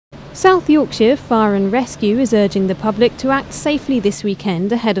South Yorkshire Fire and Rescue is urging the public to act safely this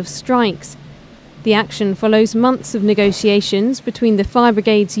weekend ahead of strikes. The action follows months of negotiations between the Fire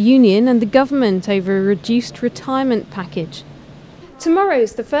Brigade's union and the government over a reduced retirement package.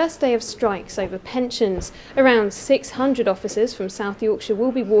 Tomorrow's the first day of strikes over pensions. Around 600 officers from South Yorkshire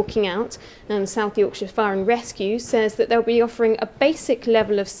will be walking out, and South Yorkshire Fire and Rescue says that they'll be offering a basic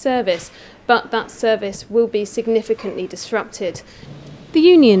level of service, but that service will be significantly disrupted. The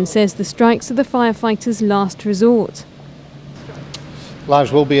union says the strikes are the firefighters' last resort.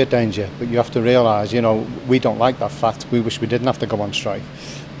 Lives will be a danger, but you have to realise, we don't like that fact. We wish we didn't have to go on strike.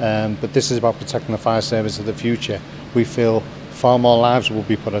 But this is about protecting the fire service of the future. We feel far more lives will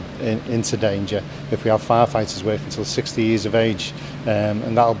be put into danger if we have firefighters working until 60 years of age,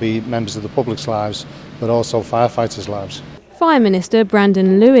 and that'll be members of the public's lives, but also firefighters' lives. Fire Minister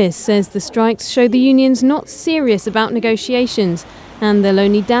Brandon Lewis says the strikes show the union's not serious about negotiations, and they'll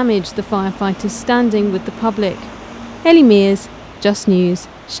only damage the firefighters' standing with the public. Ellie Mears, JUS News,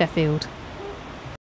 Sheffield.